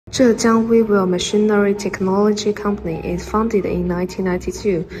Zhejiang Weaver Machinery Technology Company is founded in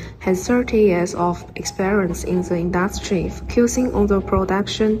 1992, has 30 years of experience in the industry, focusing on the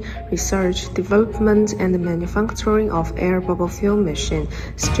production, research, development, and manufacturing of air bubble film machine,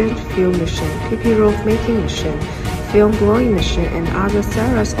 strength film machine, PP roll making machine, film blowing machine, and other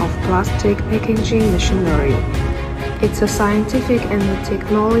series of plastic packaging machinery. It's a scientific and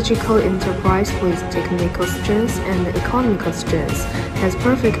technological enterprise with technical strengths and economical strengths, has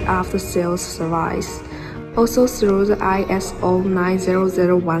perfect after-sales service. Also through the ISO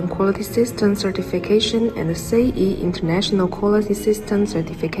 9001 Quality System Certification and CE International Quality System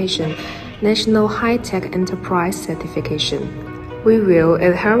Certification, National High-Tech Enterprise Certification. We will,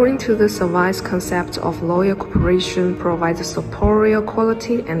 adhering to the service concept of loyal cooperation, provide superior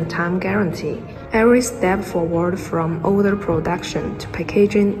quality and time guarantee. Every step forward from order production to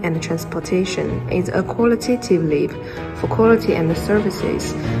packaging and transportation is a qualitative leap. For quality and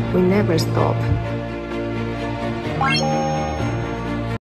services, we never stop.